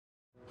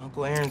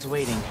Uncle Aaron's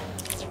waiting.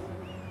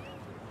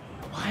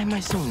 Why am I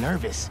so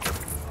nervous?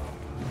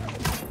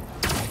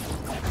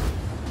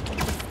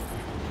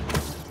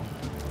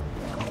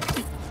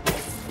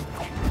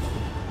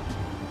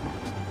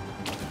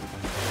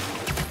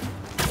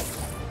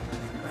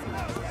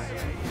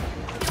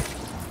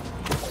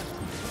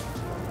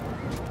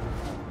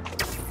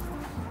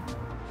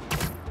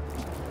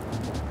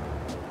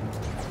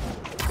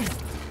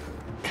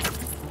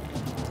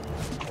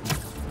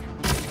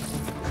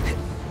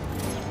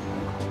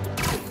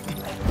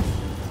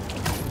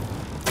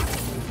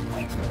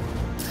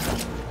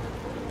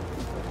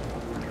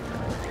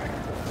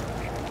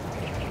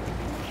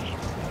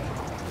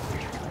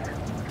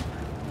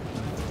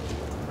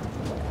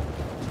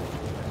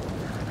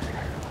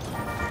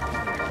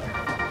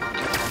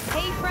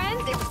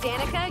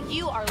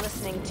 You are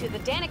listening to the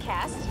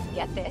Danicast,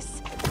 get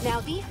this,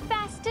 now the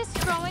fastest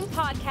growing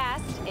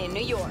podcast in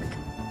New York.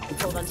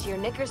 Hold on to your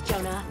knickers,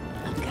 Jonah.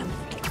 I'm coming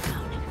for the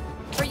crown.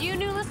 For you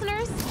new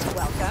listeners,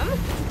 welcome.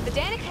 The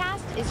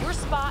Danicast is your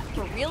spot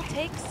for real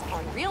takes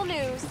on real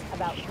news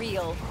about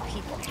real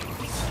people.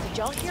 Did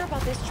y'all hear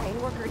about this train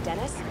worker,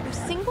 Dennis, who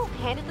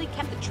single-handedly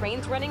kept the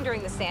trains running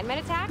during the Sandman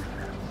attack?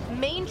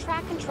 Main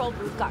track control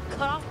booth got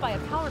cut off by a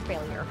power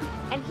failure,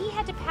 and he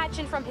had to patch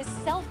in from his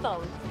cell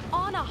phone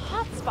on a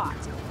hotspot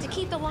to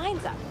keep the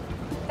lines up.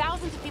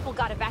 Thousands of people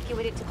got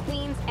evacuated to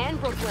Queens and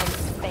Brooklyn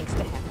thanks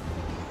to him.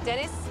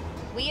 Dennis,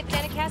 we at the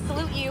Danicast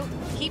salute you.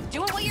 Keep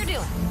doing what you're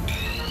doing.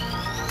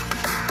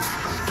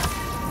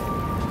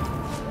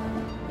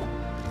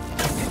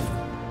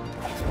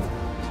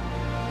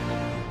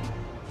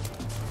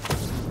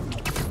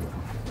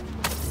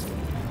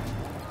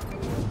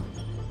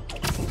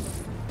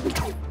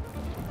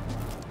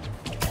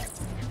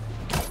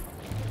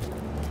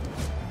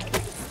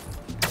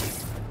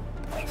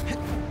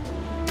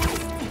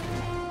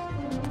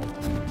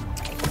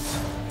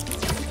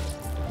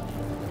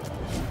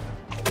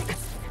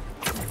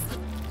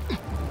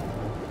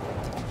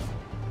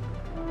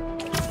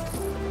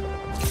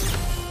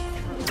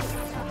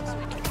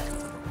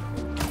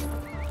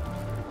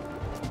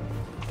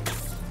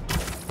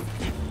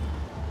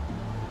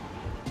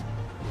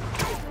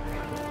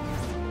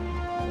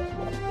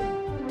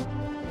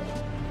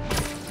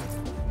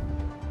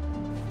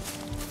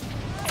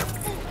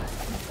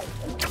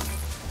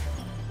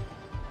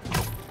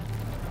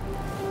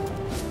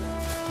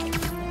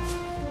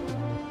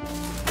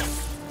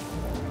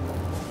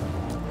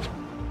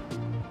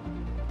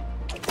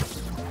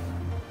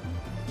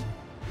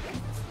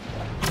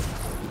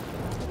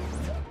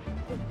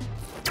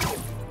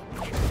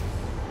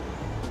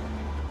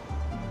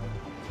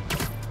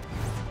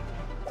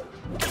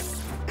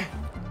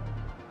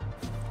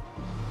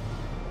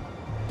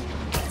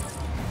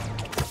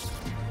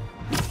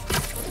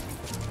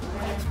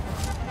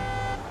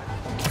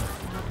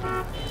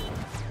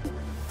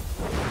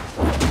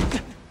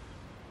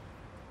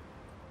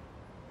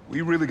 We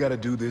really gotta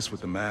do this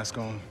with the mask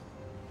on?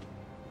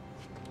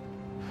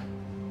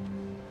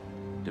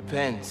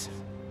 Depends.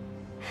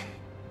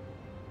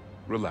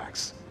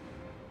 Relax.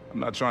 I'm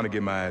not trying to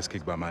get my ass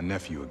kicked by my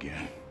nephew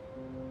again.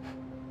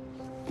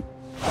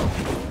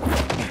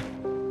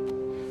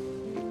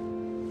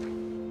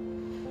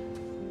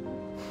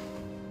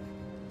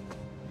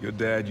 Your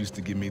dad used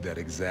to give me that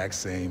exact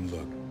same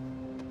look.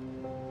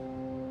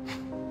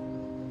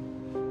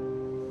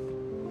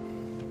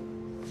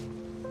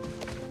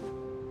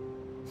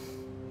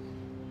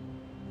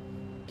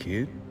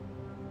 Kid?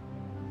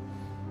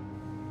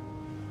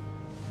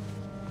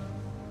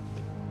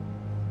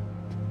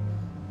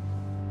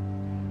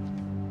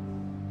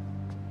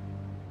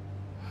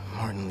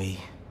 Martin Lee.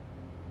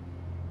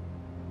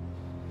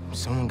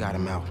 Someone got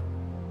him out.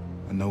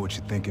 I know what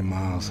you're thinking,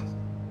 Miles.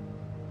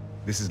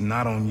 This is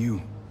not on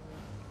you.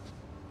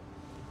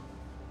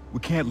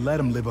 We can't let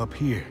him live up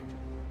here.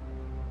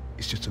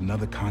 It's just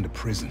another kind of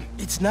prison.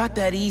 It's not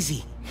that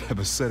easy.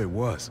 Never said it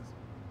was.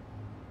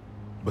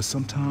 But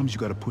sometimes you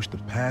gotta push the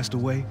past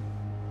away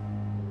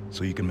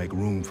so you can make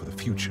room for the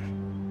future.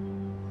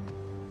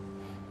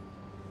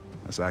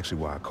 That's actually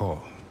why I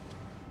called.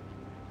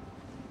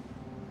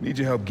 Need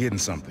your help getting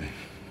something.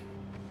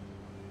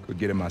 Could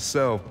get it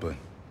myself, but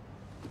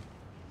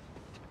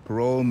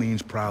parole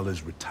means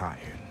Prowler's retired.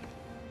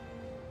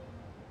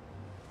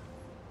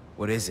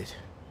 What is it?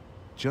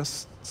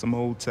 Just some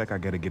old tech I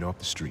gotta get off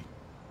the street.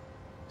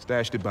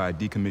 Stashed it by a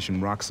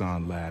decommissioned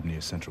Roxxon lab near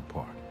Central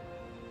Park.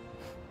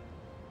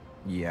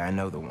 Yeah, I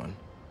know the one.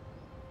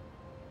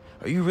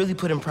 Are you really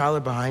putting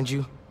Prowler behind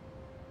you?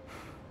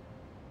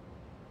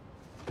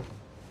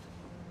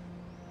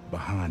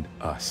 Behind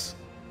us.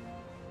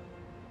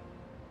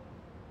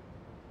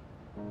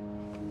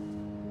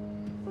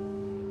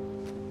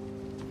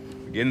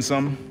 Getting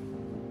something?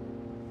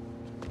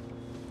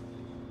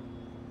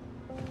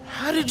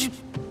 How did you...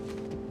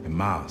 And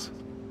Miles,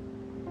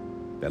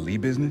 that Lee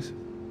business?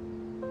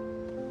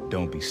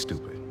 Don't be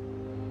stupid.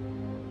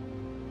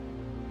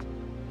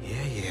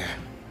 Yeah.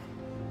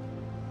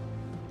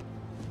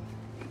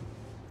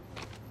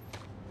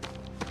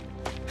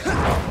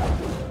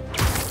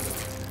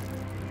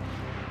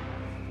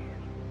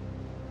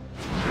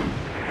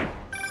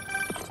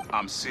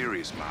 I'm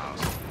serious, Miles.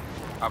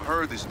 I've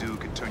heard this dude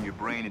can turn your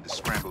brain into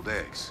scrambled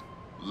eggs.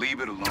 Leave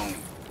it alone.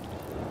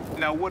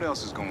 Now, what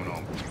else is going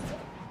on with you?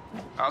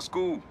 How's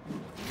school?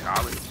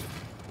 College?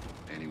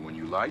 Anyone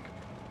you like?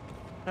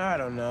 I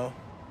don't know.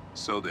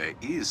 So there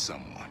is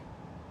someone.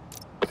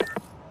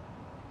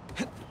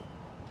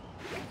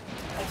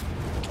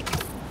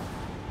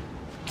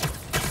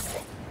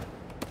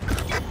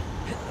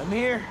 I'm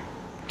here.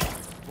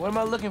 What am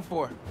I looking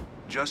for?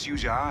 Just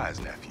use your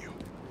eyes, nephew.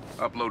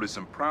 Uploaded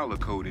some Prowler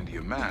code into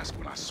your mask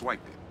when I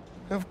swiped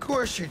it. Of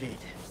course you did.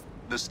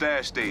 The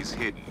stash stays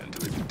hidden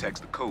until it detects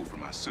the code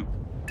from my suit.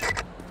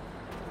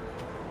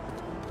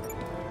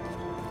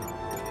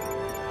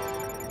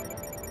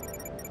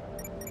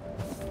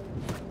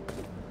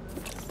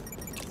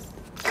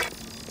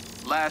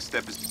 Last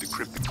step is to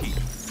decrypt the key.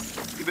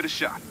 Give it a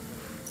shot.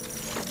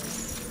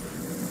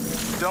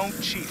 Don't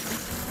cheat.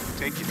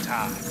 Take your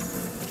time.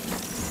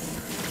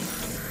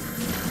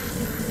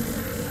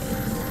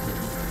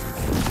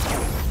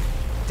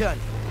 Done.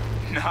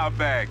 Not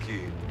bad,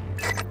 kid.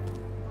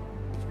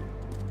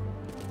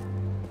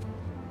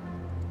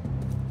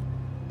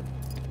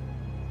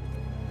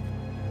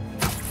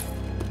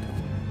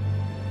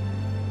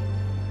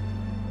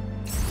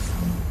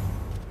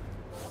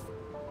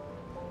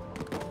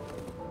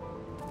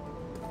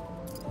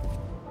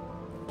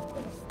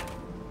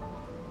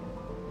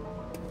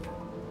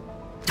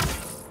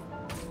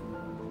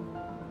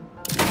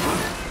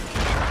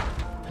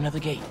 Another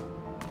gate.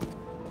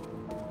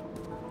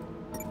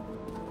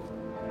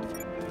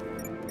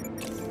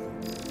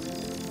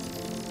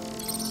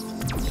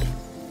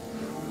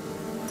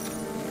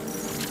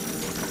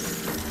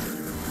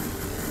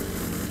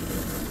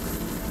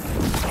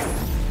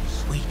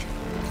 Sweet.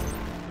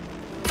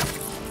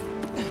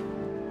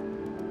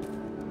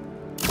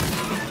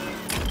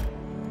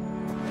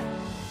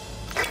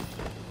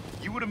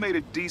 You would have made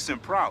a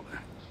decent Prowler.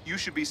 You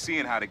should be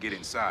seeing how to get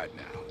inside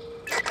now.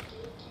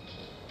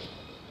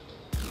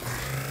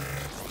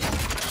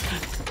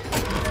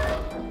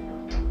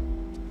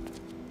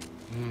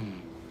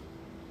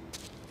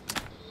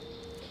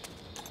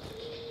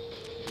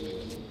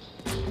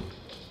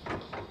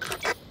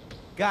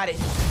 Got it.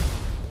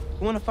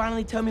 You want to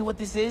finally tell me what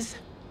this is?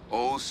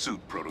 Old suit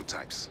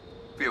prototypes.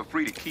 Feel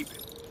free to keep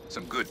it.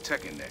 Some good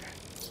tech in there.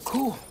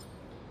 Cool.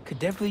 Could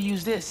definitely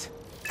use this.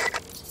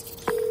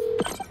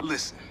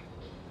 Listen,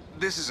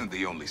 this isn't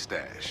the only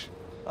stash.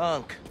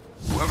 Unc.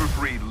 Whoever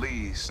freed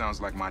Lee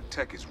sounds like my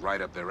tech is right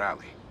up their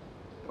alley.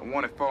 Don't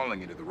want it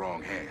falling into the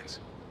wrong hands.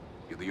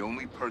 You're the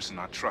only person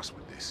I trust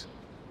with this.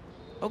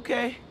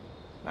 Okay.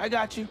 I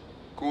got you.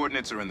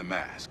 Coordinates are in the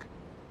mask.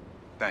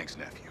 Thanks,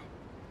 nephew.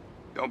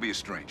 Don't be a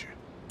stranger.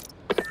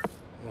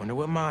 Wonder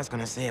what Ma's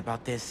gonna say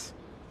about this.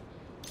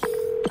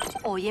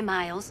 Oye,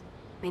 Miles,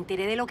 me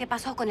enteré de lo que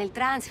pasó con el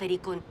transfer y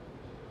con...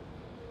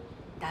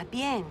 ¿Estás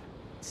bien?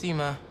 Sí,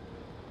 Ma.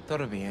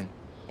 Todo bien.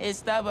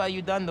 Estaba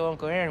ayudando a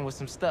Uncle Aaron with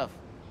some stuff.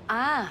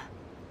 Ah,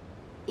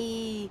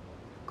 ¿y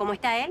cómo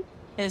está él?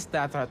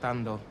 Está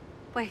tratando.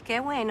 Pues qué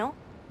bueno.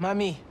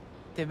 Mami,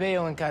 te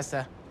veo en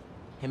casa.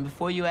 And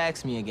before you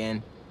ask me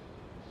again,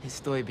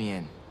 estoy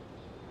bien.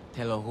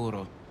 Te lo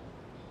juro.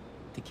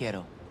 Te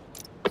quiero.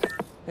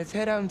 Let's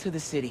head out into the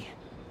city.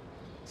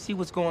 See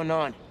what's going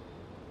on.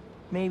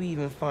 Maybe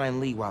even find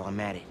Lee while I'm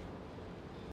at it.